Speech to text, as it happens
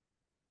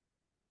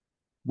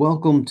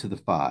Welcome to The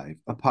 5,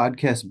 a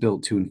podcast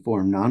built to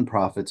inform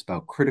nonprofits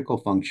about critical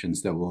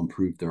functions that will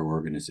improve their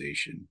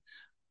organization.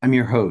 I'm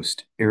your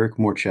host, Eric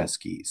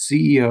Morcheski,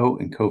 CEO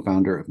and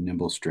co-founder of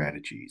Nimble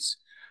Strategies.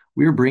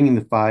 We are bringing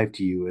The 5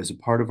 to you as a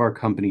part of our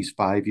company's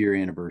 5-year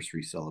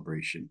anniversary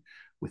celebration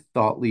with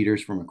thought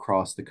leaders from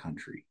across the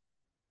country.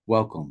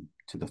 Welcome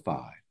to The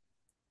 5.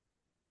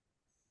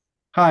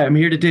 Hi, I'm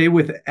here today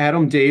with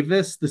Adam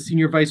Davis, the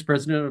Senior Vice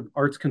President of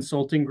Arts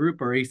Consulting Group,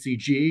 or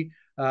ACG,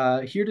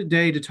 here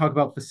today to talk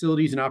about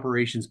facilities and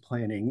operations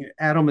planning.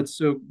 Adam, it's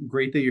so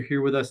great that you're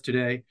here with us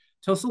today.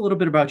 Tell us a little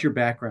bit about your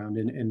background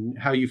and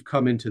how you've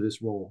come into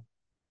this role.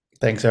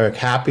 Thanks, Eric.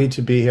 Happy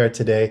to be here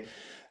today.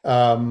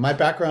 My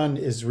background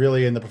is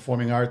really in the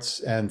performing arts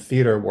and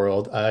theater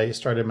world. I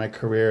started my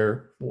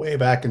career way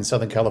back in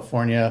Southern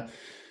California,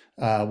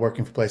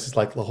 working for places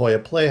like La Jolla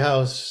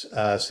Playhouse,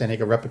 San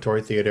Diego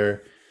Repertory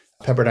Theater,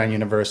 Pepperdine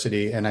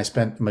University, and I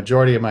spent the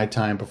majority of my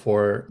time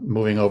before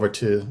moving over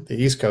to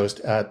the East Coast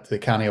at the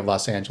County of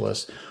Los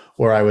Angeles,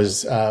 where I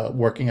was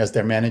working as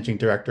their managing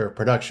director of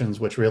productions,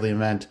 which really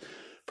meant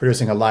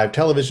producing a live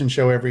television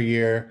show every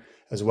year,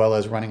 as well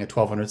as running a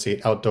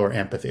 1,200-seat outdoor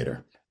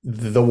amphitheater.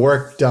 The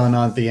work done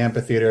on the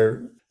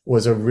amphitheater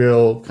was a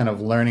real kind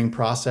of learning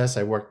process.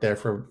 I worked there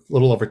for a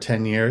little over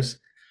 10 years.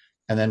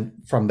 And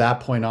then from that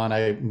point on,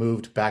 I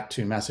moved back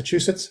to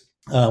Massachusetts,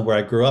 where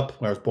I grew up,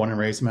 where I was born and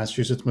raised in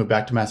Massachusetts, moved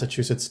back to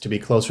Massachusetts to be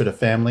closer to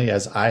family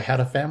as I had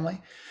a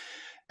family,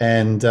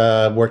 and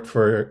worked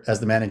as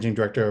the managing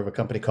director of a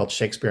company called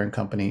Shakespeare and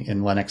Company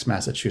in Lenox,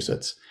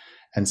 Massachusetts.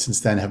 And since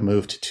then have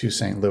moved to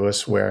St.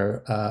 Louis,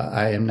 where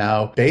I am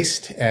now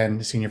based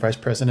and senior vice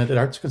president at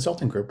Arts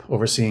Consulting Group,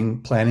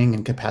 overseeing planning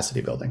and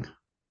capacity building.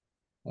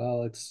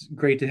 Well, it's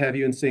great to have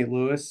you in St.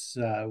 Louis.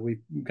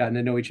 We've gotten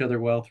to know each other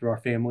well through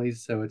our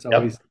families, so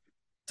Yep.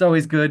 it's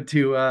always good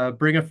to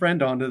bring a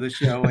friend onto the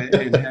show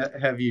and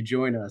have you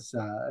join us.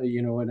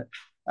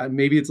 And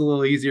maybe it's a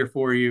little easier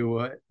for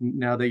you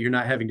now that you're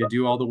not having to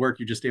do all the work.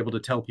 You're just able to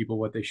tell people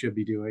what they should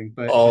be doing.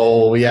 But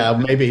Oh, uh, yeah,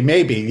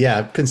 maybe.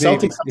 Yeah.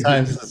 Consulting maybe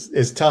sometimes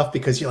is tough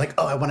because you're like,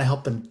 oh, I want to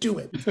help them do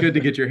it. it's good to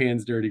get your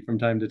hands dirty from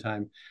time to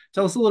time.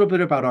 Tell us a little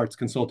bit about Arts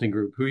Consulting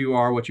Group, who you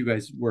are, what you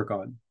guys work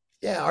on.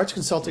 Yeah, Arts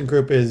Consulting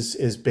Group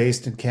is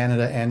based in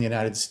Canada and the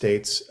United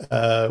States,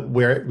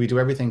 where we do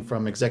everything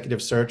from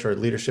executive search or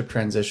leadership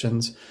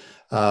transitions,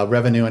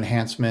 revenue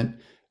enhancement,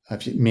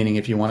 meaning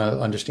if you want to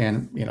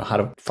understand, how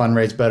to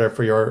fundraise better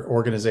for your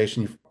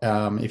organization,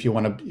 if you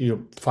want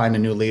to find a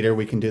new leader,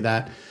 we can do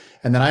that.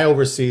 And then I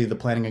oversee the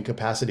planning and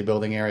capacity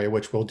building area,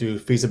 which will do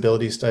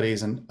feasibility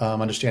studies and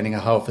understanding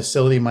of how a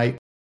facility might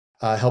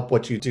help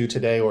what you do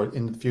today or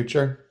in the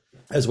future,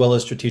 as well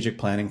as strategic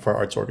planning for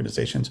arts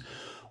organizations.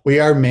 We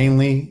are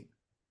mainly,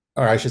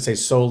 or I should say,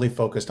 solely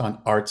focused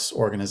on arts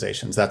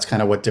organizations. That's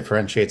kind of what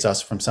differentiates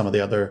us from some of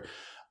the other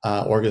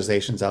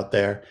organizations out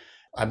there.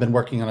 I've been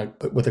working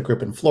with a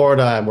group in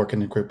Florida. I'm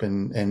working in a group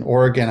in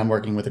Oregon. I'm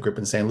working with a group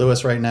in St.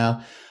 Louis right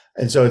now.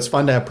 And so it's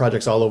fun to have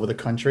projects all over the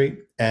country.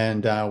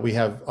 And we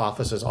have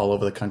offices all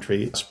over the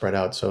country spread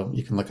out. So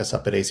you can look us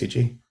up at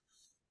ACG.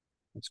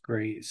 That's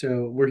great.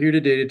 So we're here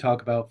today to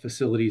talk about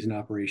facilities and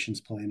operations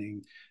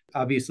planning.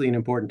 Obviously, an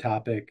important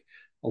topic.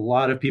 A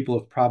lot of people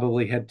have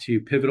probably had to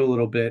pivot a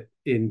little bit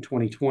in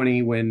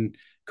 2020 when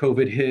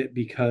COVID hit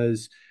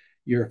because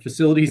your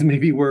facilities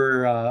maybe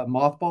were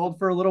mothballed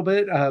for a little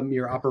bit.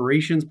 Your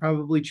operations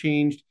probably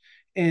changed.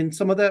 And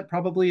some of that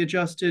probably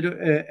adjusted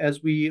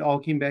as we all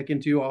came back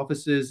into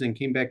offices and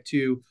came back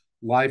to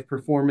live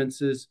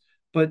performances.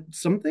 But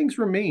some things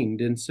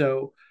remained. And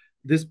so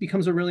this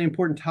becomes a really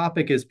important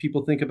topic as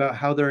people think about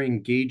how they're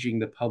engaging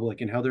the public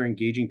and how they're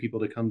engaging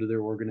people to come to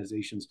their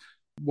organizations.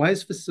 Why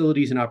is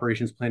facilities and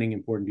operations planning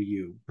important to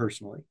you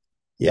personally?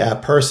 Yeah,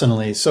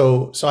 personally.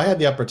 So I had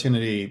the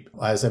opportunity,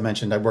 as I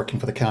mentioned, I'm working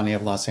for the County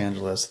of Los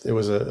Angeles. There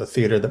was a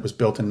theater that was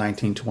built in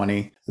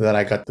 1920 that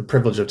I got the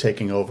privilege of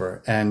taking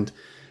over. And,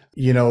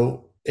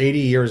 80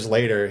 years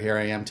later, here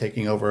I am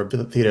taking over a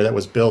theater that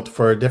was built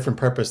for a different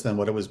purpose than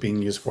what it was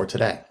being used for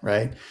today,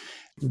 right?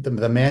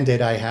 The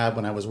mandate I had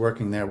when I was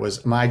working there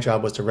was my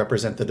job was to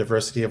represent the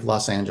diversity of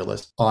Los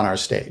Angeles on our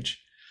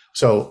stage.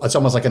 So it's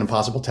almost like an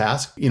impossible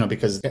task,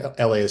 because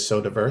LA is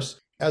so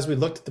diverse. As we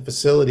looked at the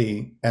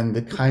facility and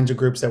the kinds of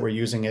groups that were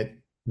using it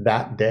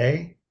that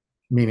day,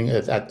 meaning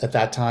at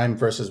that time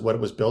versus what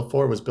it was built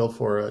for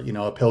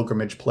a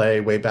pilgrimage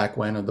play way back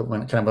when,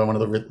 kind of one of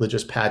the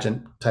religious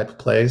pageant type of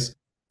plays.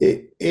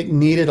 It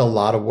needed a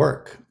lot of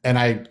work. And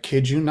I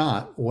kid you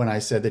not, when I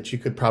said that you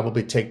could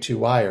probably take two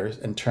wires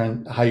and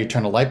how you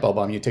turn a light bulb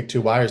on, you take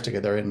two wires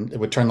together and it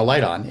would turn the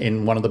light on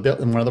in one of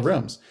the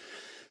rooms.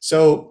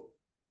 So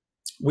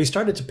we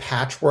started to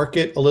patchwork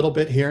it a little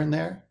bit here and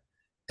there.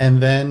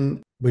 And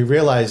then we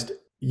realized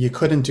you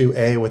couldn't do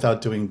A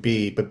without doing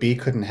B, but B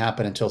couldn't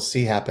happen until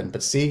C happened,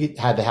 but C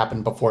had to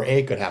happen before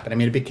A could happen. I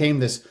mean, it became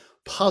this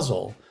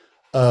puzzle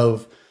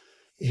of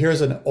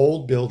here's an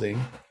old building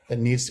that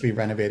needs to be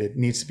renovated,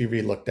 needs to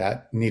be relooked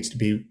at, needs to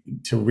be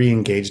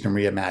re-engaged and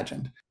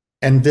reimagined.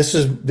 And this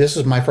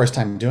is my first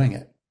time doing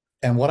it.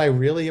 And what I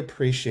really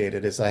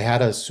appreciated is I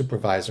had a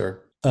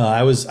supervisor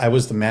I was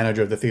the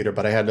manager of the theater,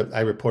 but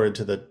I reported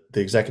to the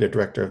executive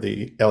director of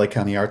the LA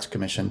County Arts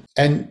Commission,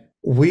 and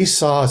we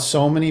saw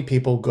so many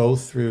people go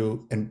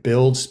through and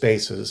build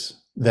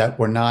spaces that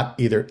were not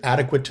either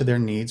adequate to their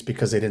needs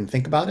because they didn't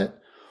think about it,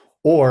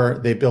 or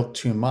they built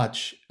too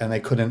much and they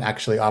couldn't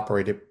actually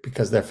operate it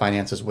because their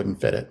finances wouldn't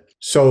fit it.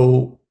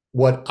 So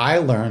what I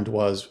learned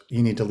was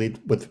you need to lead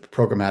with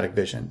programmatic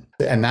vision.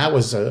 And that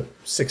was a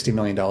 $60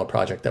 million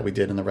project that we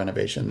did in the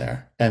renovation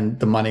there. And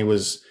the money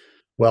was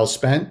well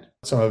spent.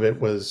 Some of it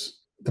was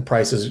the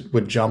prices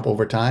would jump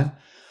over time.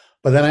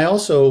 But then I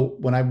also,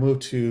 when I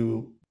moved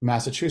to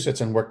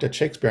Massachusetts and worked at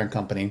Shakespeare and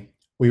Company,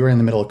 we were in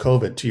the middle of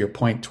COVID. To your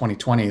point,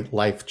 2020,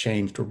 life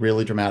changed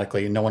really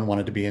dramatically. No one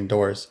wanted to be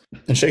indoors.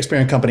 And Shakespeare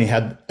and Company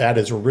had, at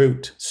its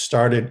root,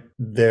 started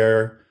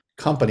their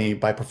company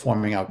by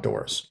performing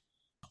outdoors.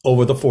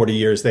 Over the 40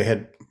 years, they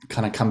had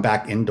kind of come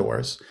back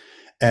indoors.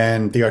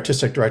 And the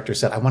artistic director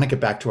said, I want to get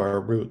back to our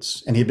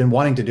roots. And he'd been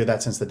wanting to do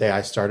that since the day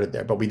I started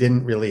there, but we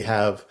didn't really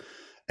have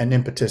an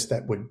impetus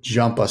that would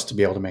jump us to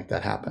be able to make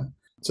that happen.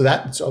 So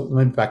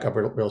let me back up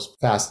real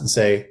fast and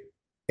say,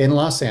 in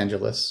Los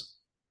Angeles,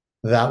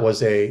 that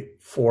was a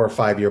 4 or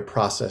 5 year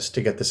process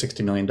to get the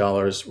 $60 million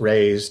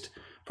raised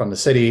from the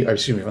city, or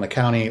excuse me, from the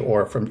county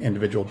or from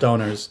individual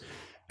donors,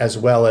 as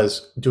well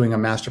as doing a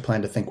master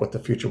plan to think what the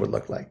future would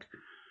look like.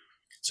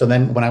 So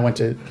then when I went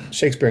to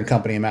Shakespeare and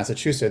Company in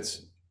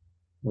Massachusetts,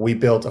 we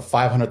built a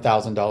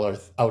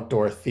 $500,000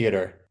 outdoor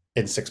theater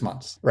in 6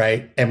 months,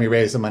 right? And we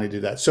raised the money to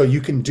do that. So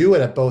you can do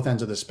it at both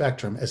ends of the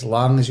spectrum as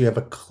long as you have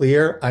a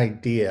clear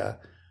idea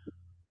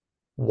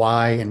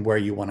why and where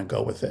you want to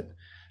go with it,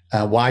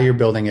 why you're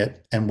building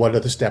it, and what are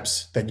the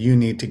steps that you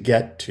need to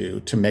get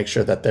to make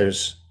sure that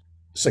there's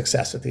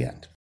success at the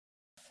end.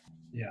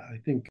 Yeah, I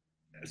think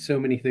so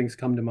many things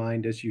come to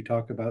mind as you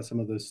talk about some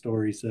of those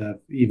stories,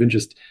 even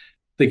just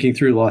thinking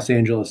through Los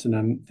Angeles, and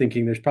I'm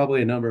thinking there's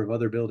probably a number of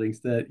other buildings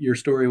that your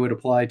story would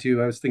apply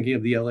to. I was thinking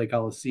of the LA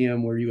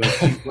Coliseum where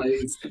UFC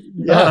plays,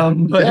 Yeah,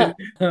 yeah,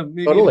 but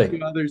maybe a totally.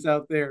 few others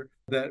out there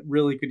that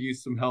really could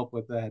use some help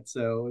with that.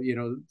 So,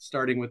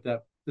 starting with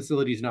that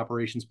facilities and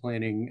operations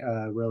planning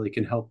really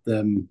can help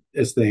them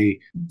as they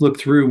look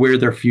through where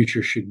their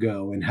future should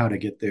go and how to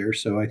get there.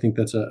 So I think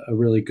that's a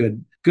really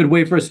good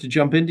way for us to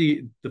jump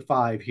into the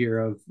five here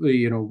of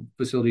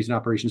facilities and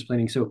operations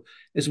planning. So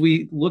as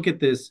we look at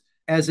this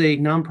as a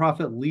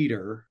nonprofit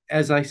leader,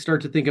 as I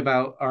start to think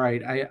about, all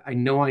right, I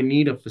know I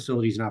need a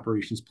facilities and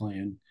operations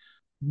plan.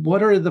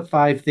 What are the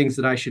five things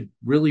that I should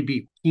really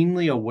be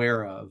keenly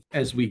aware of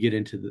as we get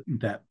into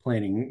that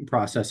planning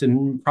process,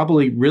 and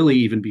probably really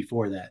even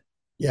before that?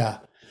 Yeah.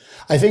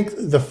 I think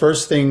the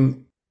first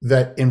thing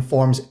that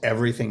informs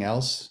everything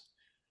else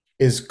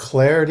is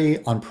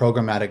clarity on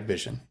programmatic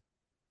vision.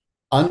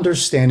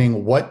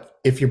 Understanding what,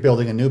 if you're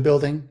building a new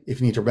building, if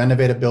you need to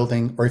renovate a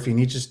building, or if you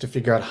need just to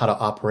figure out how to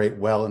operate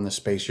well in the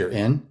space you're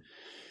in,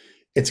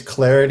 it's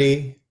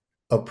clarity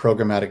of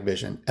programmatic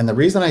vision. And the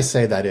reason I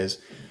say that is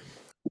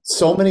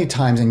so many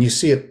times, and you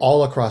see it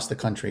all across the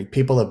country,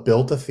 people have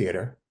built a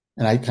theater,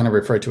 and I kind of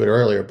referred to it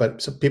earlier,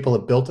 but some people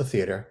have built a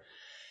theater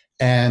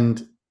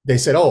and they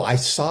said, oh, I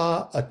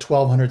saw a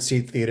 1,200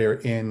 seat theater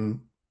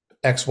in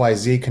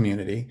XYZ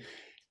community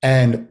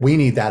and we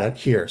need that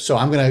here. So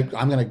I'm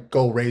gonna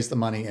go raise the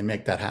money and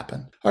make that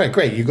happen. All right,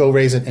 great. You go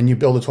raise it and you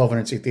build a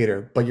 1,200 seat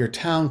theater, but your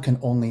town can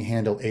only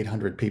handle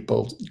 800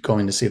 people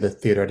going to see the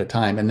theater at a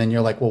time. And then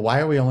you're like, well, why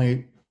are we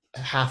only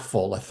half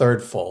full, a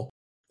third full?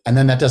 And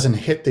then that doesn't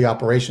hit the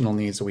operational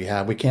needs that we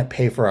have. We can't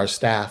pay for our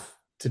staff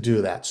to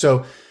do that.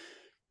 So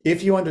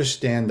if you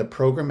understand the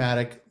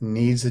programmatic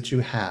needs that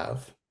you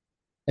have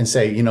and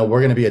say, we're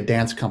going to be a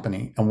dance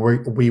company and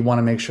we want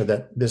to make sure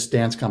that this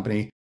dance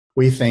company,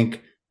 we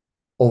think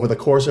over the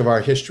course of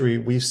our history,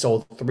 we've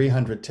sold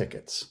 300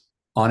 tickets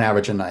on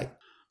average a night.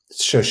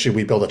 So should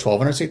we build a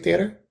 1,200 seat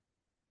theater?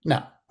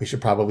 No, we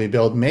should probably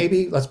build,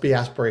 maybe let's be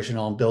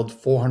aspirational and build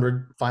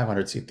 400,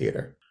 500 seat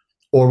theater.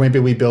 Or maybe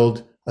we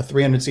build a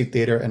 300 seat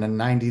theater and a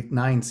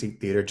 99 seat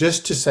theater,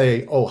 just to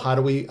say, oh, how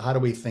do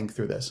we think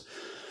through this?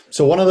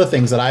 So one of the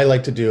things that I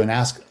like to do and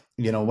ask,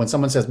 when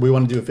someone says we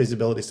want to do a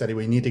feasibility study,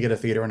 we need to get a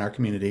theater in our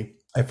community,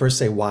 I first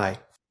say why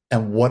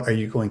and what are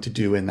you going to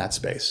do in that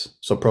space?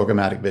 So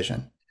programmatic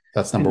vision,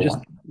 that's number And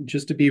one.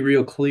 just to be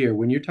real clear,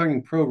 when you're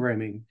talking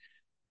programming,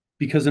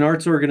 because an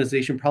arts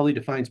organization probably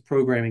defines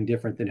programming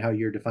different than how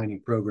you're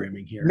defining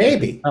programming here.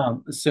 Maybe.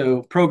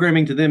 So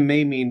programming to them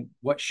may mean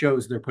what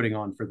shows they're putting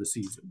on for the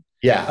season,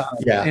 Yeah.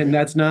 Yeah. and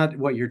that's not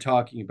what you're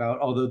talking about.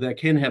 Although that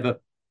can have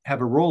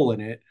a role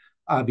in it.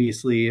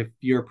 Obviously, if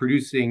you're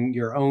producing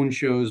your own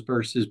shows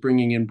versus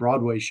bringing in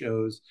Broadway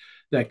shows,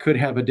 that could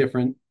have a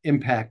different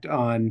impact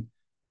on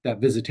that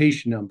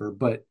visitation number.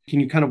 But can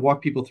you kind of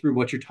walk people through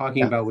what you're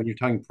talking Yeah. about when you're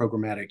talking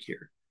programmatic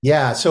here?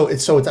 Yeah.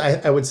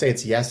 I would say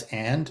it's yes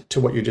and to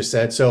what you just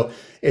said. So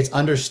it's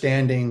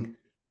understanding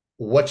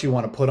what you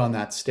want to put on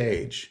that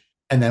stage.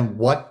 And then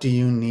what do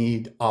you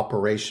need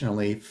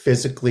operationally,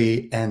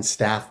 physically, and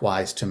staff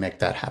wise to make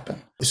that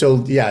happen?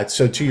 So, yeah.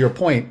 So, to your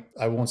point,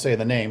 I won't say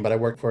the name, but I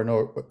worked for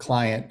a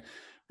client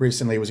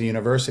recently. It was a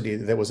university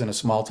that was in a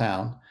small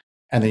town.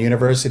 And the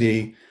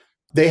university,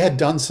 they had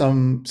done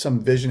some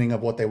visioning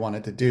of what they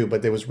wanted to do,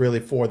 but it was really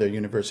for their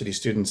university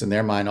students. In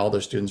their mind, all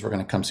their students were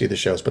going to come see the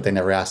shows, but they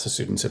never asked the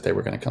students if they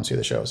were going to come see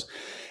the shows.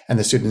 And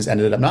the students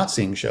ended up not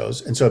seeing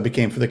shows. And so it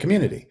became for the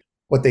community.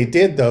 What they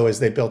did, though, is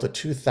they built a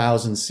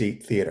 2,000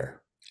 seat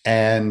theater.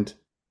 And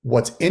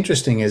what's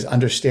interesting is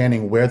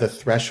understanding where the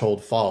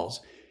threshold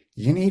falls.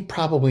 You need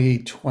probably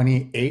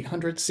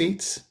 2,800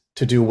 seats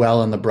to do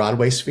well in the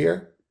Broadway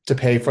sphere to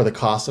pay for the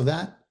cost of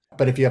that.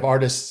 But if you have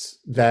artists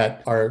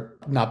that are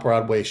not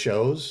Broadway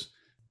shows,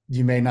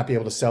 you may not be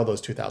able to sell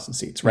those 2,000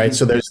 seats, right?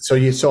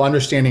 Mm-hmm. So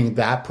understanding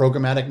that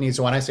programmatic needs.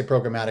 So when I say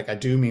programmatic, I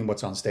do mean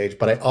what's on stage,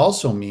 but I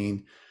also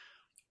mean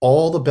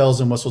all the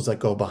bells and whistles that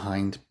go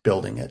behind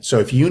building it. So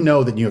if you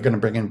know that you're going to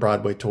bring in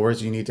Broadway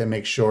tours, you need to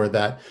make sure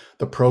that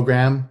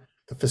the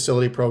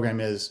facility program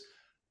is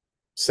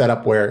set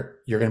up where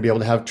you're going to be able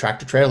to have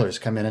tractor trailers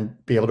come in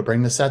and be able to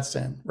bring the sets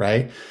in,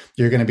 right?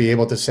 You're going to be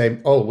able to say,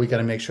 oh, we got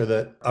to make sure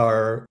that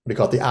our, we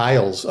call it the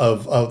aisles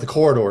of the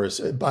corridors,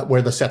 but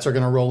where the sets are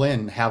going to roll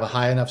in, have a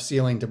high enough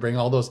ceiling to bring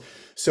all those.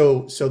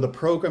 So the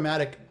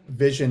programmatic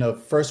vision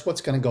of first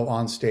what's going to go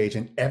on stage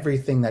and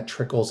everything that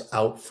trickles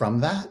out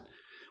from that,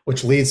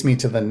 which leads me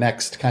to the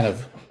next kind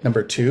of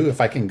number two, if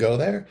I can go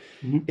there,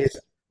 Mm-hmm. is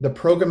the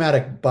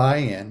programmatic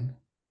buy-in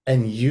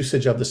and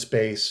usage of the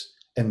space,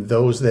 and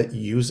those that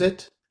use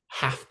it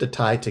have to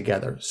tie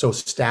together. So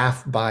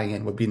staff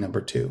buy-in would be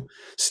number two.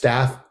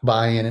 Staff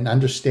buy-in and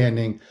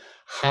understanding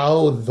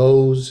how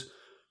those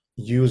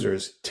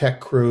users,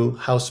 tech crew,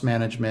 house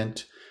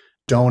management,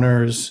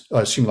 donors,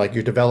 assume like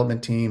your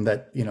development team,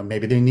 that, you know,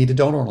 maybe they need a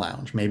donor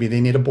lounge, maybe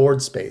they need a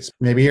board space.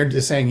 Maybe you're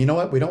just saying, you know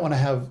what, we don't want to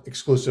have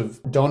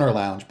exclusive donor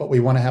lounge, but we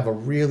want to have a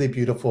really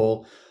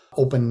beautiful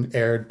open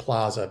aired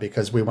plaza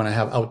because we want to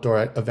have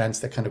outdoor events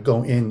that kind of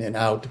go in and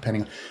out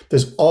depending.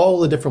 There's all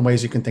the different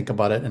ways you can think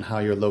about it and how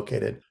you're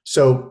located.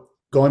 So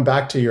going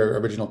back to your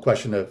original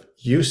question of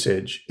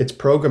usage, it's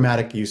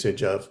programmatic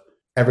usage of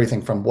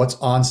everything from what's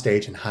on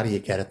stage and how do you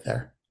get it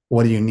there?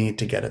 What do you need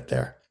to get it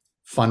there?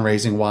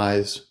 Fundraising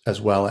wise,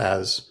 as well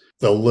as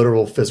the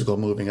literal physical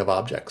moving of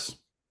objects.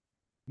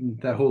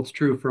 That holds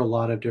true for a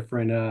lot of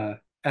different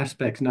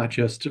aspects, not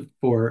just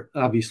for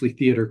obviously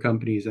theater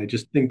companies. I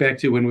just think back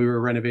to when we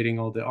were renovating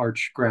all the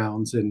arch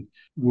grounds and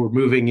we're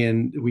moving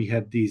in, we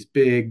had these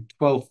big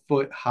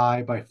 12-foot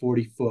high by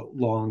 40-foot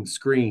long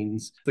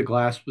screens. The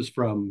glass was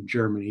from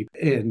Germany,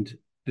 and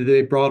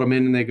they brought them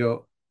in and they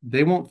go,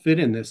 they won't fit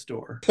in this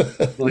store. Like,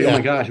 oh my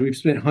Yeah, gosh, we've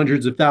spent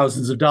hundreds of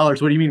thousands of dollars.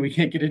 What do you mean we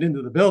can't get it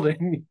into the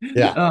building?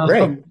 yeah,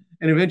 great. And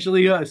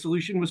eventually a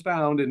solution was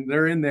found, and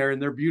they're in there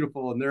and they're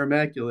beautiful and they're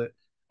immaculate.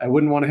 I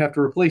wouldn't want to have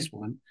to replace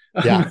one.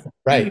 Yeah,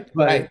 right,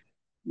 But right.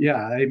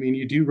 yeah, I mean,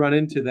 you do run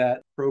into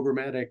that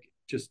programmatic,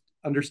 just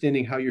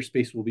understanding how your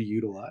space will be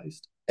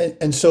utilized.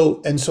 And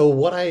so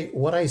what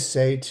I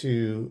say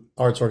to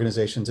arts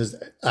organizations is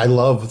I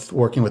love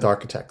working with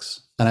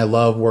architects and I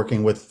love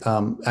working with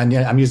and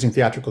yeah, I'm using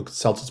theatrical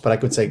consultants, but I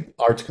could say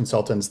arts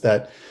consultants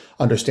that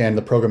understand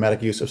the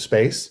programmatic use of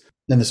space.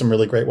 And there's some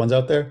really great ones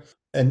out there.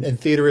 And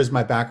theater is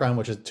my background,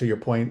 which is to your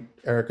point,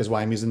 Eric, is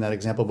why I'm using that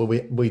example. But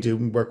we do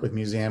work with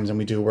museums and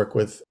we do work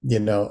with, you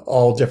know,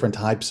 all different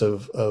types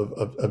of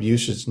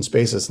uses and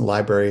spaces and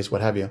libraries,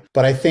 what have you.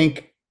 But I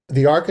think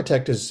the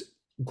architect is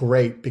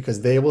great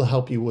because they will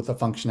help you with the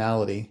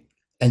functionality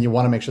and you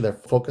want to make sure they're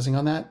focusing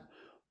on that.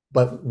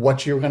 But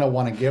what you're going to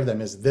want to give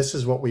them is this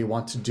is what we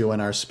want to do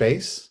in our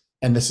space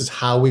and this is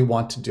how we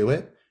want to do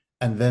it.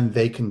 And then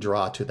they can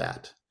draw to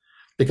that.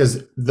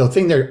 Because the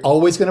thing they're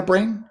always going to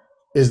bring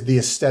is the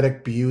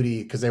aesthetic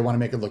beauty because they want to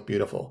make it look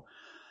beautiful.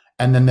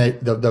 And then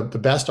the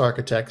best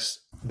architects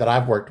that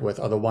I've worked with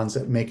are the ones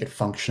that make it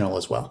functional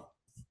as well.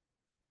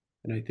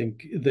 And I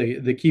think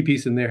the key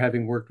piece in there,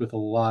 having worked with a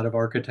lot of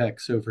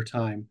architects over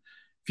time,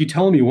 if you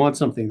tell them you want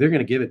something, they're going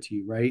to give it to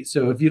you, right?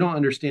 So if you don't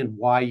understand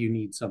why you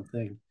need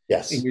something, and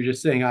Yes. you're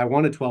just saying, I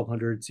want a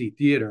 1,200 seat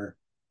theater,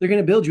 they're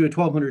going to build you a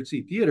 1,200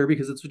 seat theater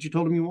because that's what you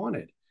told them you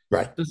wanted.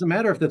 Right. Doesn't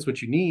matter if that's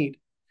what you need.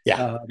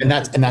 Yeah. And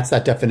that's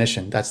that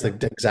definition. That's Yeah.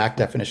 the exact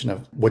definition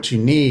of what you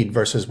need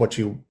versus what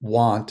you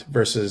want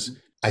versus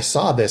I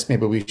saw this,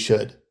 maybe we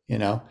should, you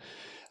know.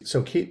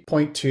 So key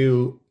point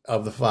two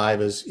of the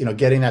five is, you know,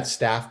 getting that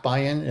staff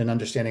buy-in and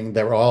understanding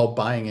they're all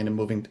buying in and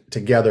moving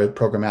together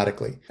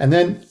programmatically. And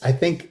then I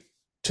think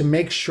to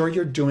make sure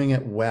you're doing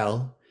it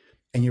well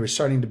and you're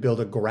starting to build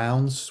a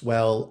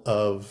groundswell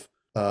of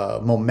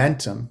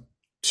momentum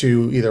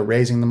to either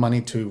raising the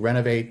money to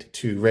renovate,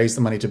 to raise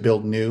the money to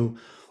build new,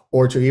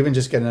 or to even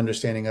just get an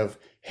understanding of,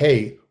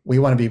 hey, we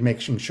want to be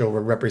making sure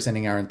we're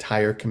representing our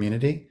entire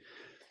community.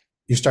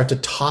 You start to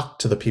talk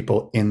to the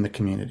people in the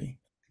community.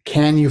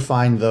 Can you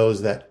find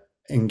those that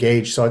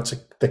engage? So it's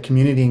the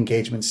community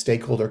engagement,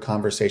 stakeholder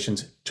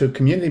conversations to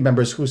community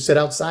members who sit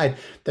outside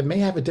that may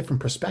have a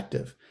different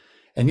perspective.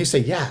 And you say,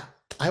 yeah,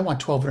 I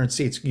want 1,200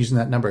 seats using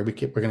that number. We're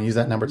going to use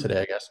that number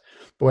today, I guess.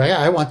 But yeah,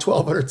 I want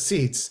 1,200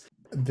 seats.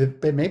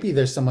 But maybe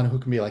there's someone who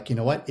can be like, you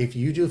know what? If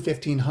you do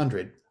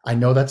 1,500, I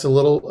know that's a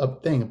little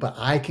thing, but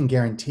I can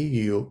guarantee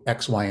you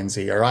X, Y, and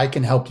Z, or I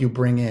can help you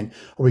bring in,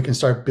 or we can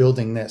start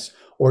building this,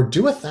 or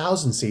do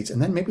 1,000 seats,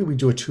 and then maybe we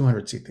do a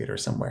 200 seat theater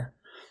somewhere.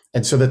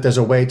 And so that there's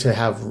a way to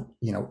have,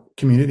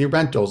 community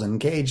rentals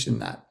engaged in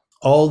that.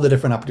 All the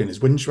different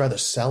opportunities. Wouldn't you rather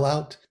sell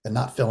out than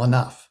not fill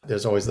enough?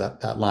 There's always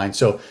that line.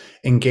 So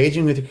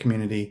engaging with your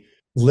community,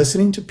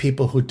 listening to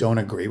people who don't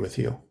agree with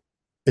you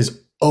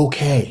is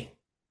okay.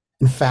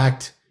 In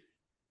fact,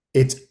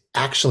 it's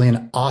actually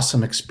an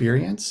awesome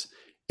experience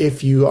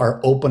if you are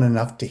open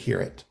enough to hear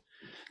it,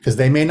 because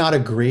they may not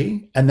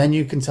agree, and then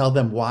you can tell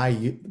them why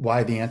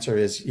the answer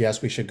is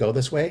yes, we should go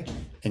this way,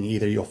 and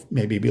either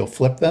you'll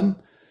flip them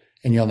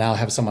and you'll now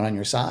have someone on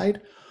your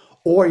side,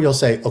 or you'll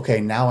say, okay,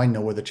 now I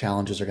know where the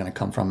challenges are going to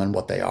come from and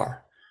what they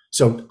are.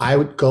 So I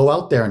would go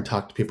out there and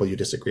talk to people you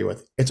disagree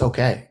with. It's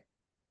okay.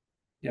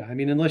 Yeah, I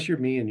mean, unless you're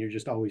me and you're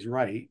just always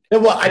right.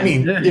 Well, I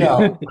mean,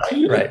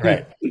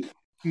 right.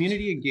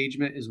 Community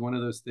engagement is one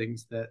of those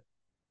things that,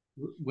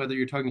 whether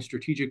you're talking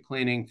strategic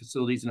planning,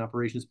 facilities and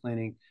operations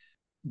planning,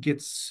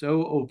 gets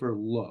so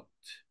overlooked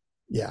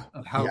Yeah.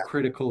 of how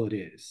critical it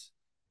is.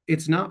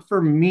 It's not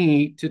for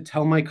me to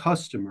tell my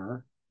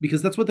customer,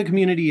 because that's what the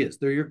community is.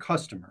 They're your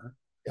customer.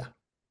 Yeah.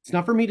 It's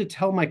not for me to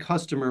tell my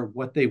customer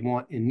what they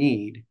want and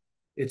need.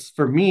 It's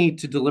for me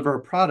to deliver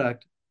a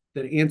product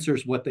that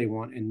answers what they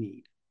want and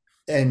need.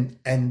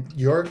 And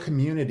your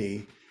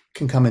community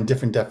can come in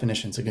different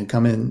definitions. It can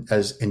come in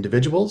as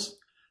individuals.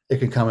 It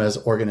can come as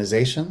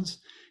organizations.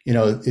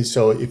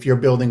 So if you're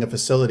building a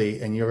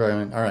facility and you're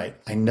going, all right,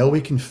 I know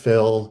we can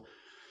fill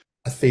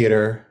a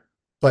theater,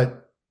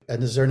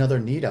 and is there another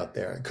need out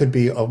there? It could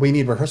be, we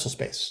need rehearsal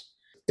space.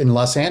 In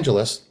Los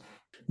Angeles,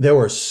 there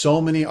were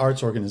so many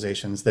arts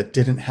organizations that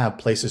didn't have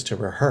places to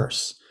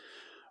rehearse.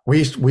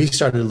 We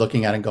started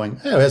looking at it and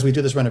going, oh, as we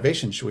do this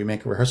renovation, should we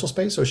make a rehearsal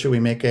space, or should we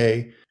make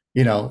it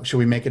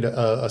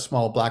a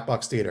small black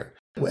box theater?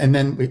 And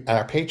then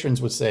our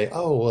patrons would say,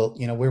 oh, well,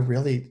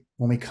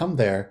 when we come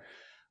there,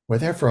 we're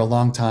there for a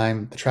long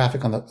time. The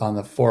traffic on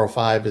the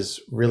 405 is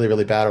really,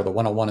 really bad, or the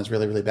 101 is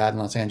really, really bad in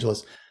Los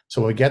Angeles.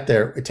 So when we get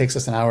there, it takes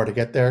us an hour to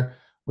get there.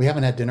 We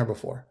haven't had dinner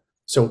before.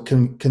 So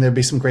can there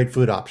be some great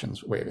food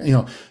options?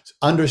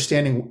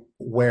 Understanding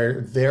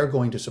where they're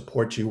going to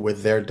support you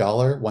with their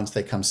dollar once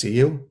they come see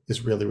you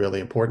is really, really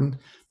important.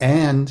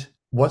 And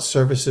what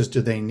services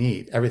do they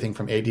need? Everything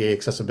from ADA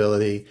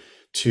accessibility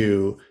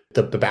to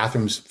the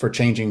bathrooms for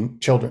changing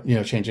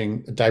children,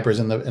 changing diapers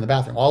in the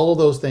bathroom. All of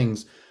those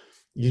things,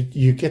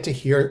 you get to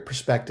hear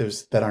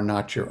perspectives that are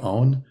not your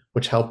own,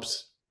 which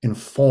helps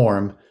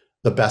inform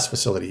the best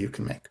facility you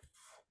can make.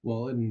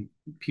 Well, and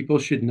people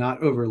should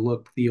not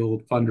overlook the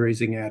old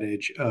fundraising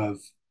adage of,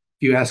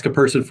 if you ask a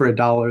person for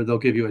 $1, they'll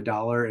give you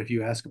 $1. If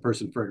you ask a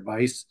person for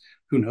advice,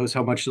 who knows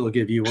how much they'll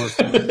give you. Or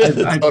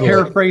I've Totally.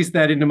 paraphrased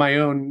that into my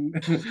own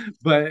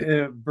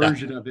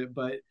version of it,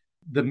 but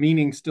the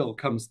meaning still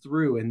comes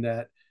through in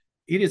that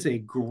it is a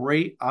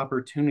great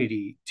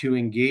opportunity to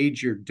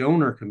engage your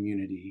donor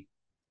community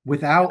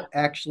without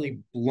actually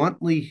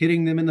bluntly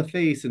hitting them in the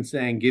face and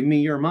saying, give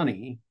me your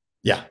money.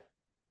 Yeah.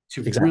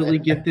 To exactly. really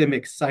get them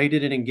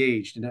excited and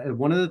engaged. And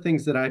one of the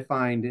things that I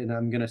find, and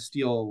I'm going to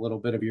steal a little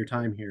bit of your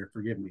time here,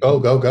 forgive me.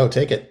 Go,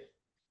 take it.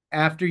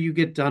 After you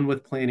get done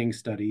with planning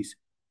studies,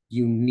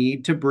 you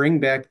need to bring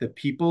back the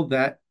people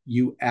that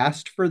you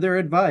asked for their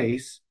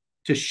advice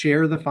to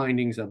share the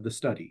findings of the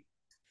study.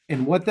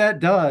 And what that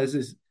does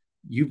is,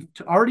 you've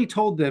already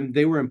told them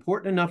they were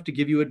important enough to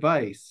give you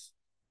advice.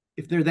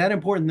 If they're that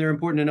important, they're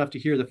important enough to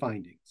hear the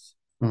findings.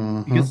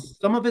 Mm-hmm. Because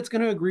some of it's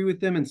going to agree with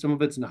them and some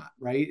of it's not,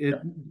 right?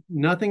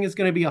 Nothing is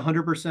going to be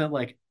 100%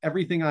 like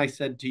everything I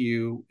said to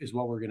you is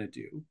what we're going to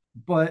do.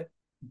 But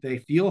they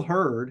feel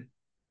heard.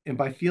 And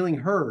by feeling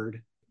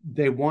heard,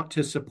 they want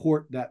to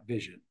support that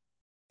vision.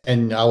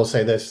 And I will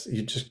say this,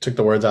 you just took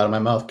the words out of my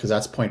mouth, because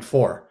that's point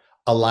 4,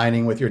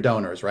 aligning with your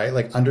donors, right?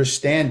 Like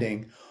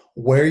understanding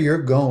where you're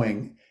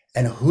going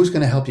and who's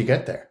going to help you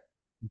get there,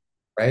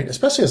 right?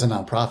 Especially as a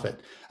nonprofit.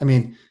 I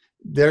mean,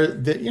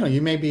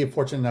 you may be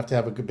fortunate enough to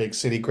have a big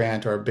city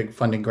grant or a big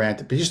funding grant,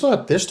 but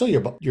there's still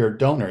your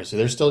donors.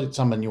 There's still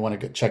someone you want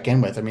to check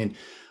in with. I mean,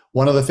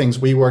 one of the things,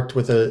 we worked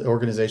with an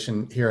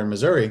organization here in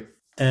Missouri,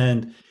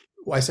 and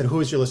I said, who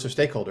is your list of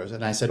stakeholders?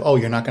 And I said, oh,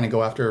 you're not going to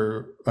go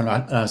after, or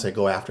not, I say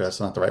go after, that's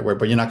not the right word,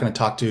 but you're not going to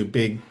talk to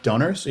big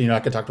donors. You're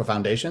not going to talk to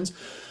foundations.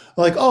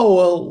 Like, oh,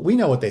 well, we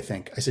know what they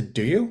think. I said,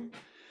 do you?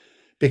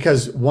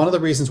 Because one of the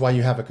reasons why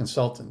you have a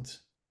consultant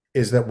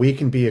is that we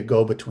can be a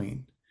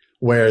go-between,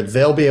 where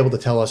they'll be able to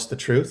tell us the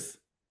truth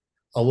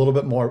a little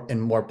bit more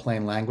in more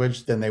plain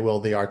language than they will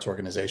the arts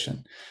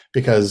organization.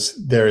 Because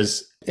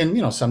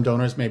some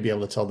donors may be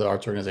able to tell the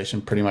arts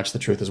organization pretty much the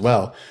truth as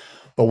well.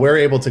 But we're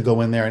able to go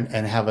in there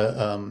and have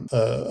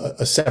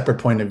a separate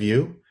point of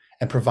view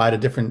and provide a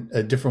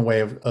different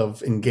way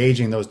of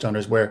engaging those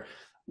donors, where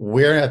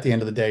we're, at the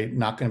end of the day,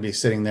 not going to be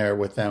sitting there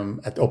with them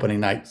at the opening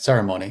night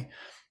ceremony,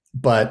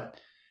 but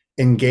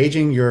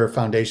engaging your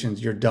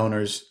foundations, your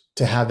donors,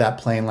 to have that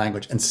plain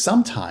language. And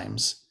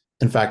sometimes,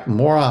 in fact,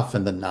 more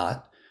often than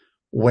not,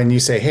 when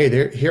you say,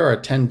 hey, here are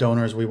 10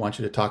 donors we want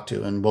you to talk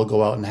to, and we'll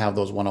go out and have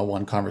those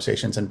one-on-one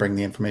conversations and bring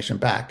the information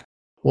back,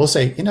 we'll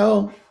say,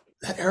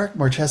 that Eric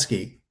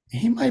Marcheski,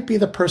 he might be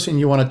the person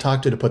you want to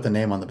talk to put the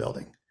name on the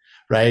building,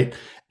 right?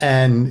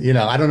 And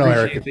I don't know,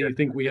 Eric, Appreciate if that you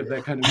think we have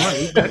that kind of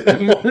money,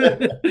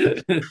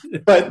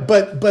 but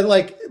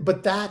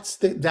but that's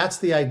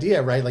the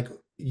idea, right? Like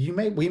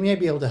we may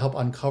be able to help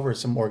uncover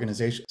some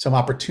organization, some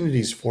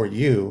opportunities for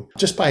you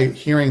just by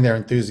hearing their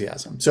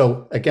enthusiasm.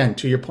 So again,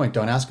 to your point,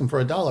 don't ask them for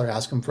a dollar,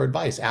 ask them for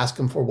advice, ask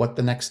them for what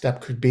the next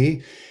step could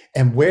be,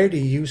 and where do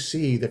you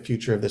see the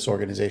future of this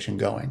organization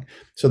going.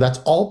 So that's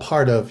all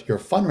part of your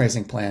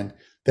fundraising plan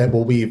that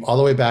will weave all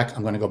the way back.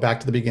 I'm going to go back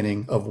to the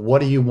beginning of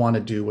what do you want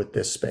to do with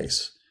this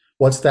space.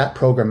 What's that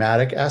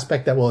programmatic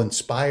aspect that will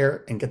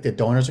inspire and get the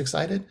donors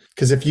excited?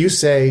 Because if you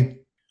say,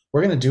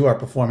 we're going to do our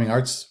performing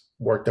arts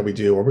work that we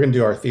do, or we're going to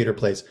do our theater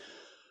plays,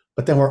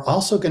 but then we're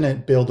also going to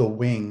build a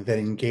wing that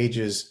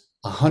engages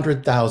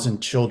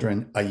 100,000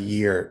 children a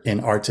year in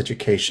arts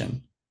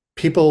education.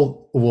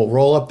 People will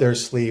roll up their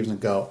sleeves and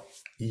go,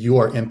 you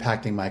are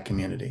impacting my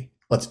community.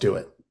 Let's do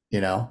it,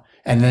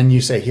 And then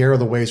you say, here are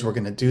the ways we're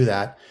going to do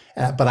that.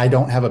 But I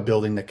don't have a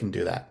building that can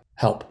do that.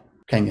 Help.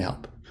 Can you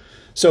help?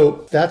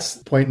 So that's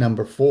point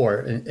number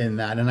 4 in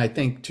that. And I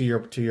think to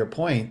your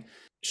point,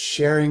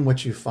 sharing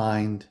what you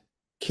find,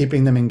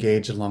 keeping them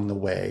engaged along the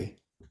way,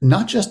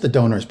 not just the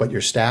donors, but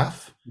your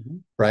staff,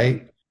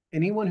 right?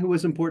 Anyone who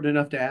was important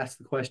enough to ask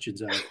the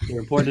questions of, they're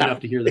important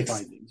enough to hear the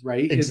findings,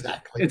 right?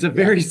 Exactly. It's a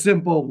very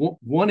simple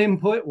one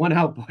input, one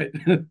output.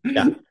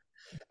 Yeah.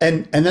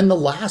 And then the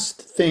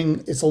last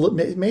thing,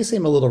 it may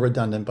seem a little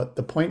redundant, but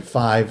the point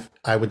 5,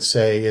 I would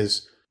say,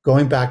 is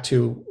going back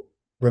to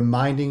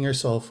reminding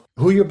yourself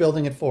who you're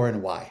building it for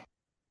and why.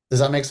 Does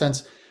that make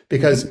sense?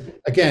 Because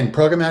again,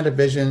 programmatic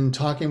vision,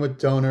 talking with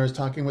donors,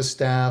 talking with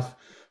staff,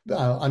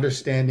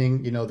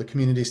 understanding, the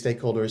community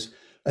stakeholders,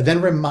 and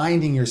then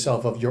reminding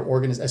yourself of your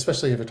organization,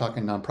 especially if you're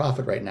talking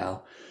nonprofit right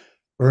now,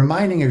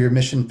 reminding of your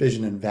mission,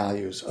 vision, and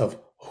values of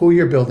who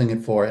you're building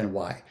it for and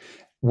why.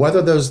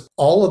 Whether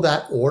all of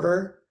that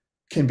order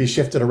can be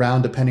shifted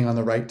around depending on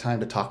the right time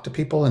to talk to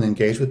people and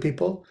engage with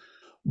people,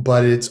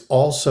 but it's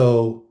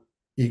also,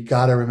 you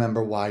got to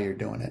remember why you're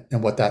doing it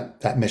and what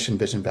that mission,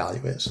 vision,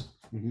 value is.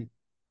 Mm-hmm.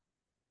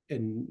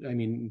 And I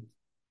mean,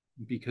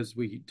 because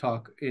we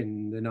talk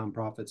in the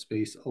nonprofit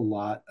space a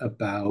lot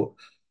about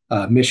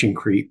mission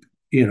creep,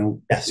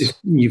 Yes.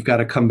 you've got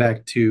to come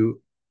back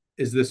to,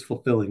 is this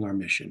fulfilling our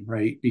mission,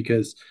 right?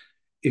 Because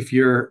if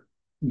you're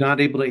not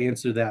able to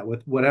answer that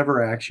with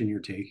whatever action you're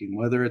taking,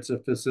 whether it's a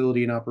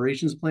facility and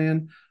operations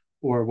plan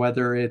or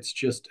whether it's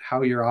just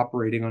how you're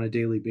operating on a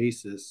daily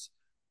basis,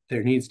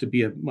 there needs to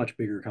be a much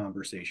bigger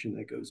conversation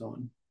that goes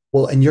on.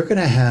 Well, and you're going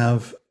to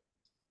have,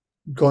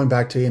 going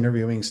back to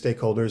interviewing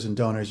stakeholders and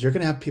donors, you're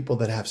going to have people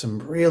that have some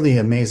really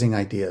amazing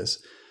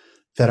ideas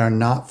that are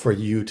not for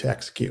you to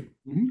execute,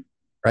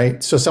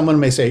 right? So someone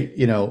may say,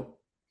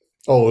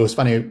 oh, it was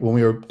funny when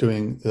we were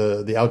doing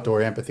the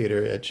outdoor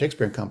amphitheater at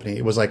Shakespeare and Company.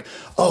 It was like,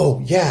 oh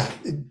yeah,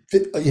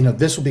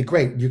 this will be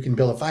great. You can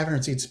build a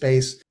 500-seat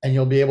space, and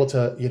you'll be able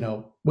to,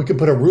 we can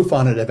put a roof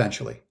on it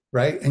eventually,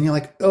 right? And you're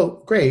like,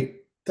 oh,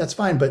 great, that's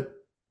fine, but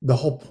the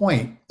whole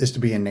point is to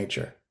be in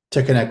nature,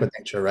 to connect with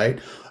nature, right?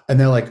 And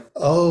they're like,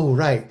 oh,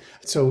 right.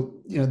 So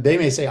they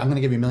may say, I'm going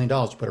to give you $1 million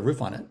to put a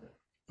roof on it,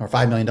 or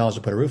 $5 million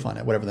to put a roof on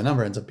it, whatever the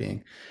number ends up being.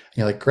 And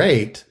you're like,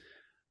 great,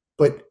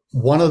 but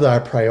one of our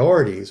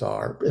priorities in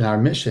our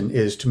mission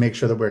is to make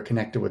sure that we're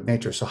connected with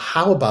nature. So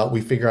how about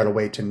we figure out a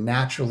way to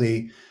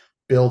naturally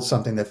build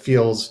something that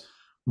feels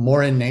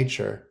more in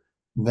nature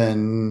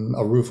than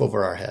a roof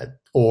over our head?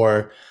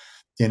 Or,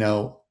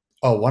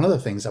 one of the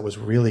things that was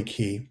really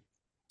key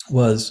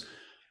was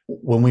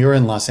when we were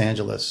in Los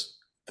Angeles,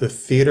 the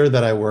theater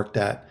that I worked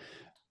at,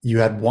 you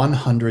had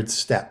 100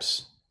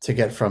 steps to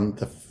get from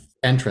the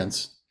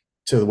entrance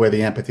to where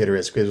the amphitheater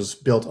is, because it was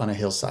built on a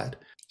hillside.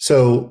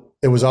 So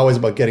it was always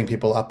about getting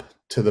people up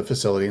to the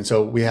facility. And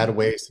so we had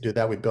ways to do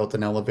that. We built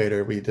an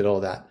elevator, we did all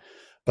that.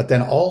 But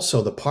then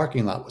also the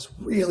parking lot was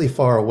really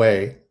far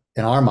away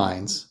in our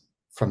minds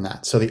from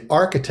that. So the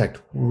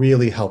architect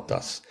really helped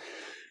us.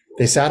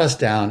 They sat us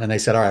down and they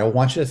said, all right, I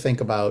want you to think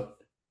about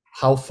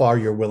how far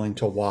you're willing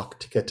to walk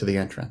to get to the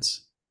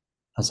entrance.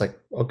 I was like,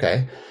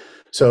 okay.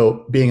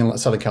 So being in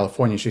Southern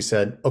California, she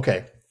said,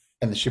 okay.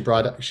 And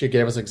she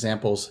gave us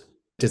examples: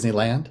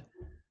 Disneyland,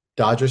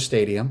 Dodger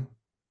Stadium,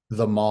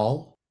 the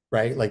mall,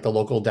 right? Like the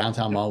local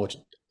downtown mall, which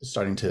is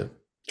starting to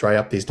dry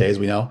up these days,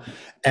 we know.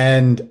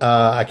 And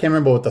I can't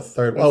remember what the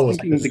third. I was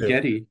thinking the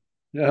Getty.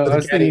 No, I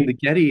was thinking the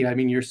Getty. I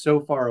mean, you're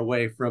so far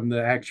away from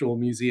the actual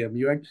museum.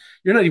 You're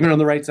not even on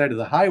the right side of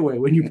the highway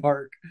when you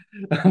park.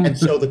 And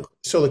so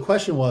the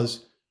question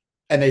was,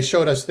 and they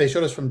showed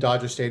us from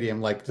Dodger Stadium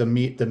like the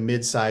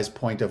mid-sized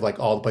point of like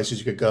all the places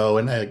you could go,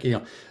 and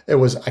it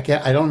was, I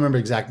don't remember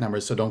exact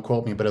numbers, so don't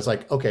quote me, but it's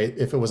like, okay,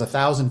 if it was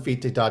 1,000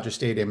 feet to Dodger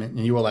Stadium, and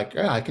you were like,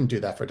 yeah, I can do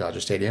that for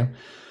Dodger Stadium,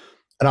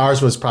 and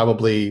ours was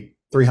probably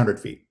 300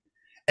 feet,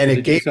 and it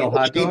Did gave you sell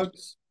hot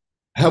dogs?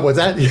 How was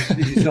that?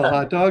 Did you sell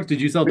hot dogs?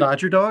 Did you sell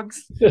Dodger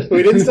dogs?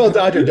 We didn't sell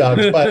Dodger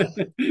dogs, but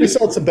we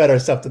sold some better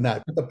stuff than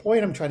that. But the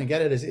point I'm trying to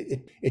get at is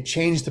it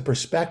changed the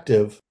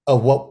perspective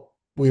of what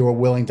we were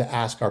willing to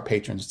ask our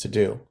patrons to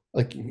do.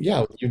 Like, Mhm.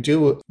 yeah, you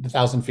do the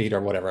 1,000 feet or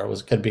whatever it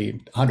was, could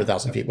be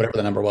 100,000 Yep. feet, whatever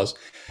the number was,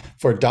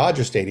 for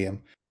Dodger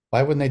Stadium.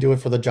 Why wouldn't they do it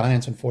for the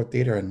Giants and Ford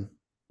Theater in,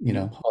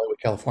 Mhm. Hollywood,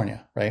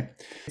 California, right?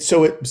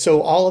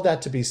 So all of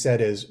that to be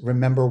said is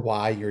remember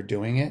why you're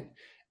doing it,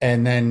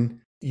 and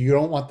then you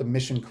don't want the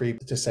mission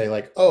creep to say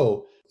like,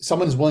 oh,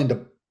 someone's willing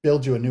to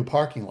build you a new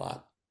parking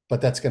lot,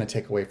 but that's going to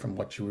take away from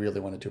what you really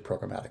want to do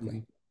programmatically.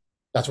 Mhm.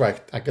 That's where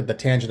I could, the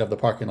tangent of the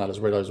parking lot is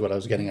where what I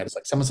was Mhm. getting at. It's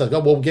like someone says, "Oh,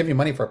 we'll give you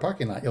money for a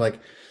parking lot." You're like,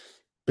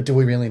 but do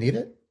we really need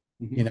it?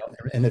 Mhm.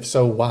 And if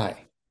so,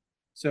 why?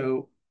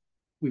 So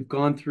we've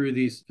gone through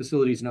these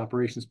facilities and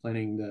operations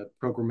planning, the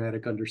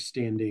programmatic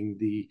understanding,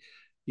 the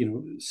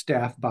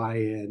staff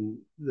buy-in,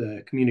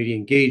 the community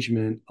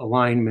engagement,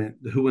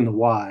 alignment, the who and the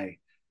why.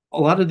 A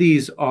lot of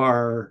these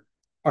are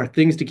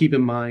things to keep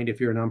in mind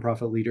if you're a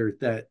nonprofit leader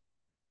that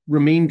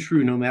remain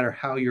true no matter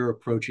how you're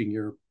approaching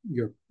your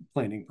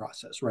planning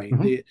process, right?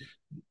 Mhm.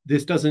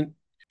 This doesn't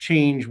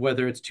change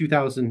whether it's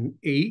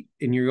 2008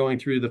 and you're going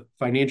through the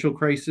financial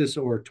crisis,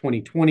 or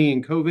 2020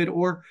 and COVID,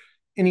 or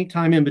any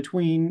time in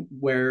between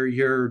where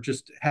you're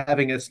just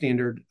having a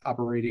standard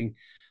operating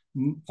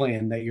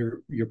plan that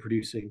you're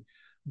producing.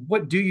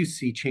 What do you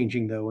see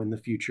changing though in the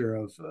future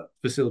of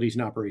facilities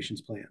and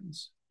operations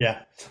plans?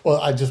 Yeah.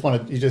 Well,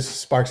 you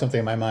just sparked something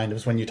in my mind. It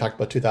was when you talked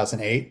about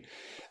 2008.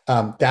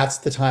 That's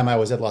the time I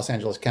was at Los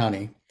Angeles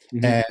County.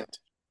 Mm-hmm.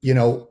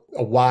 And,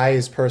 a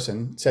wise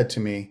person said to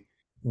me,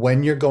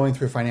 when you're going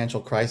through financial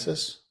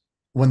crisis,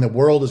 when the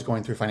world is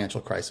going through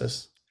financial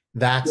crisis,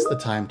 that's the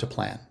time to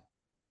plan.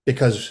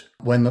 Because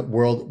when the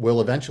world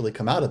will eventually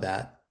come out of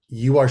that,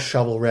 you are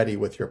shovel ready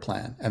with your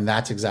plan. And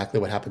that's exactly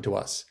what happened to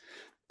us.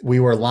 We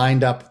were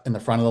lined up in the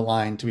front of the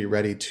line to be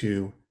ready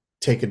to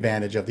take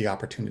advantage of the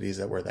opportunities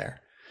that were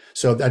there.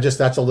 So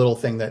that's a little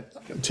thing, that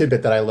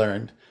tidbit that I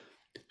learned.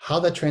 How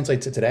that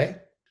translates to today,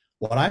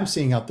 what I'm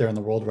seeing out there in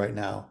the world right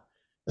now,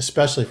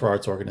 especially for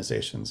arts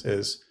organizations,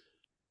 is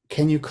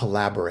can you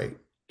collaborate?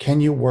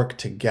 Can you work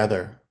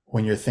together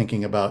when you're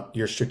thinking about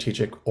your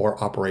strategic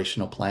or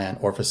operational plan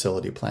or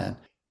facility plan?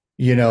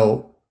 You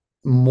know,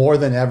 more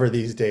than ever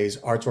these days,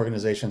 arts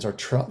organizations are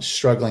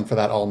struggling for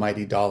that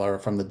almighty dollar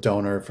from the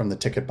donor, from the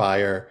ticket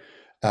buyer,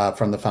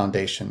 from the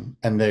foundation,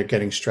 and they're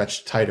getting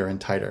stretched tighter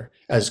and tighter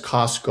as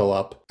costs go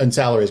up and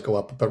salaries go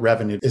up, but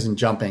revenue isn't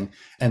jumping,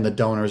 and the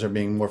donors are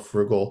being more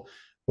frugal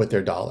with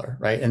their dollar,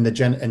 right?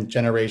 And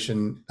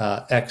generation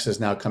X is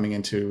now coming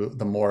into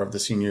the more of the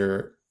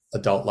senior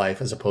adult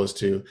life as opposed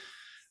to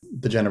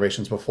the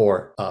generations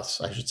before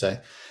us, I should say.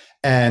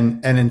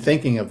 And in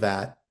thinking of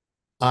that,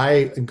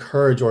 I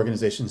encourage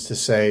organizations to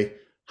say,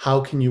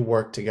 how can you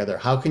work together?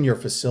 How can your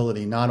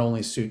facility not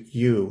only suit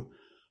you,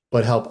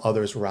 but help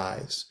others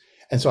rise?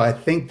 And so I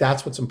think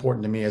that's what's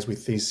important to me as we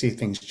see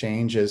things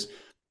change is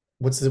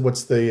what's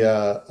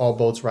the all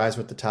boats rise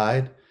with the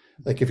tide?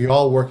 Like if you're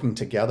all working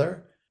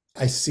together,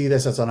 I see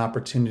this as an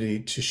opportunity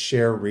to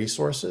share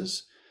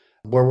resources.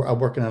 I'm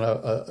working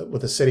on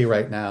with a city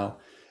right now,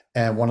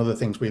 and one of the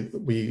things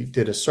we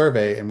did a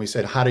survey and we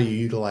said, how do you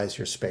utilize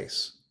your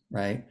space,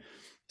 right?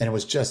 And it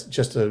was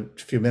just a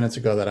few minutes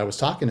ago that I was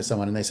talking to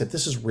someone, and they said,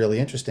 this is really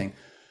interesting.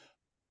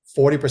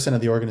 40%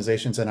 of the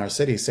organizations in our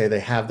city say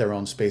they have their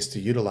own space to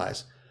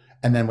utilize.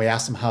 And then we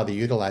asked them how they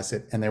utilize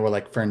it, and they were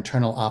like, for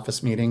internal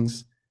office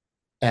meetings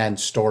and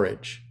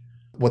storage.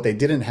 What they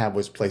didn't have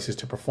was places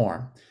to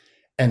perform.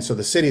 And so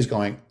the city's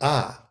going,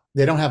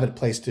 they don't have a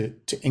place to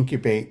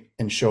incubate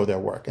and show their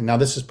work. And now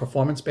this is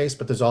performance based,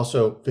 but there's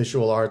also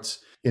visual arts,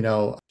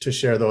 to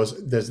share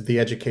those. There's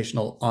the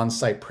educational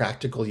on-site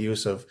practical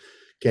use of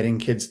getting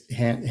kids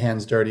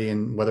hands dirty,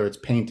 and whether it's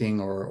painting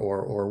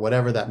or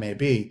whatever that may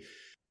be.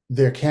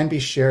 There can be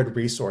shared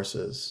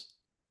resources,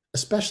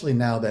 especially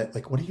now that,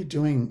 like, what are you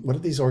doing? What are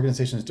these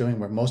organizations doing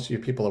where most of your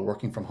people are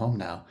working from home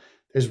now?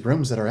 There's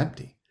rooms that are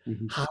empty.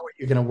 Mm-hmm. How are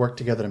you going to work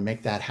together to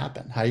make that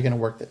happen? How are you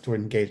going to to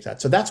engage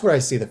that? So that's where I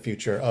see the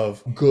future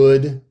of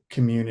good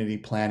community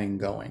planning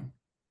going.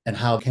 And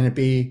how can it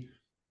be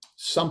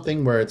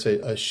something where it's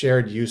a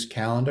shared use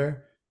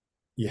calendar?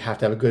 You have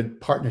to have a good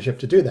partnership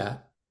to do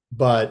that.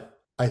 But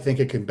I think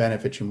it can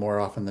benefit you more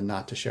often than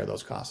not to share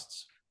those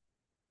costs.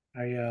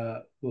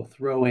 I will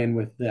throw in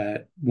with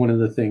that, one of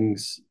the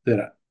things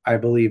that I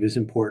believe is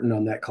important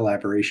on that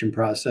collaboration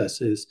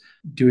process is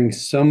doing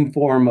some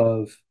form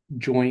of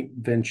joint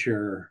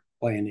venture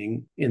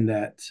planning, in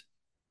that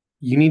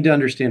you need to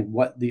understand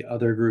what the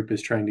other group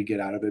is trying to get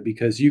out of it,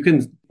 because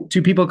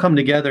two people come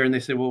together and they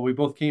say, well, we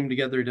both came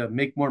together to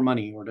make more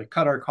money or to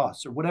cut our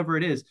costs or whatever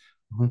it is.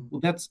 Mhm.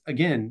 Well, that's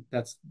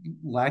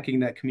lacking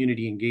that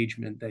community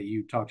engagement that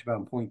you talked about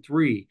in point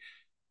three.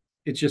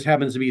 It just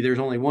happens to be there's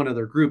only one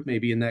other group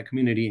maybe in that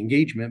community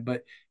engagement,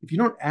 but if you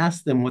don't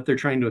ask them what they're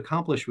trying to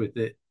accomplish with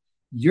it,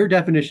 your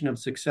definition of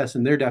success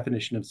and their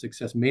definition of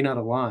success may not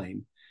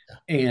align.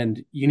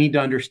 And you need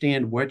to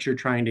understand what you're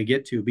trying to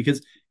get to,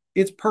 because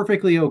it's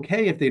perfectly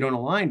okay if they don't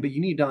align, but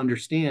you need to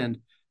understand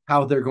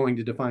how they're going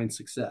to define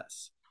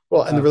success.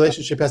 Well, and the uh,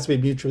 relationship has to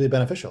be mutually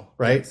beneficial,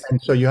 right? yes.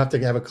 And so you have to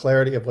have a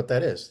clarity of what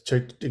that is.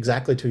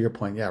 Exactly to your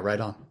point. Yeah, right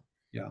on.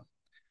 Yeah.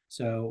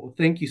 So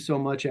thank you so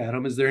much,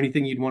 Adam. Is there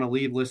anything you'd want to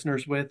leave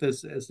listeners with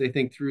as they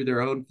think through their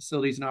own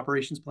facilities and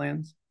operations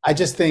plans? I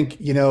just think,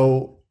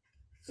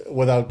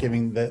 without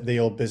giving the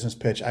old business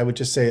pitch, I would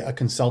just say a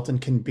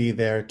consultant can be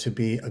there to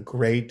be a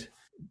great,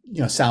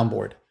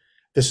 soundboard.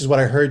 This is what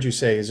I heard you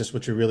say. Is this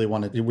what you really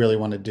want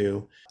to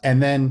do? And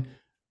then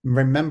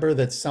remember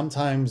that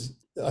sometimes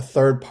a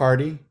third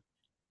party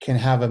can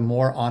have a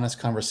more honest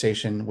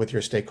conversation with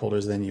your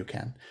stakeholders than you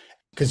can.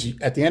 Because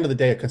at the end of the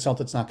day, a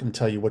consultant's not going to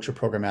tell you what your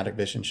programmatic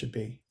vision should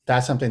be.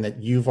 That's something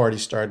that you've already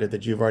started,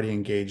 that you've already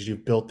engaged,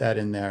 you've built that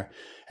in there,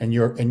 and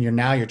you're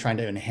trying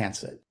to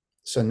enhance it.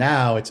 So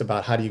now it's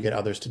about how do you get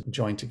others to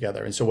join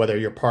together. And so whether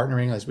you're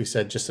partnering, as we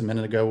said just a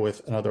minute ago,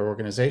 with another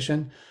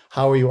organization,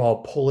 how are you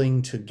all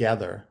pulling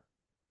together,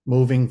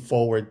 moving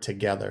forward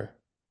together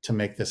to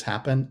make this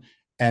happen?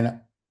 And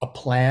a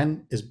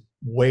plan is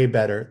way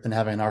better than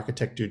having an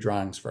architect do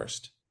drawings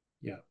first.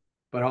 Yeah,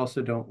 but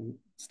also don't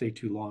stay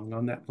too long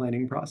on that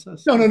planning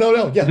process. No, no, no,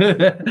 no. Yeah.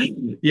 Yeah.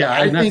 Yeah,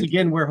 I and that's think,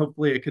 again where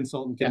hopefully a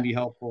consultant can yeah. be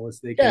helpful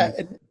as they Yeah.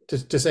 can.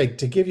 And to say,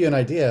 to give you an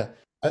idea,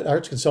 at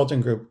Arts Consulting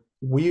Group,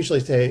 we usually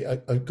say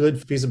a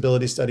good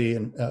feasibility study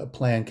and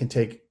plan can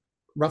take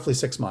roughly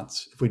 6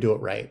 months if we do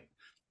it right.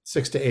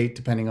 6 to 8,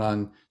 depending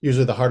on,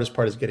 usually the hardest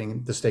part is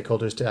getting the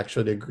stakeholders to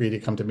actually agree to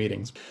come to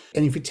meetings.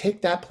 And if you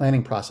take that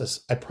planning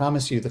process, I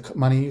promise you the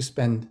money you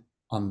spend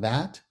on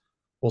that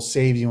will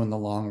save you in the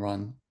long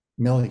run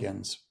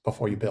millions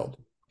before you build.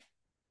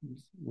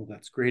 Well,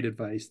 that's great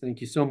advice. Thank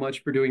you so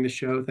much for doing the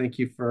show. Thank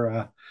you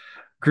for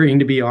agreeing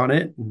to be on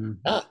it.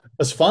 Ah,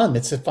 it's fun.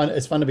 It's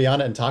fun to be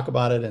on it and talk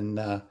about it. And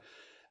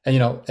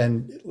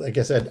like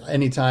I said,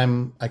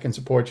 anytime I can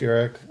support you,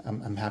 Eric,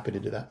 I'm happy to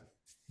do that.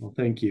 Well,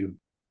 thank you.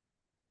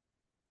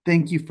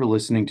 Thank you for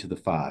listening to The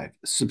 5.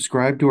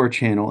 Subscribe to our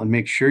channel and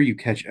make sure you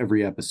catch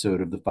every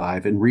episode of The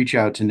 5 and reach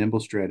out to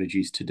Nimble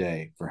Strategies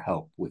today for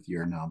help with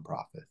your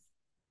nonprofit.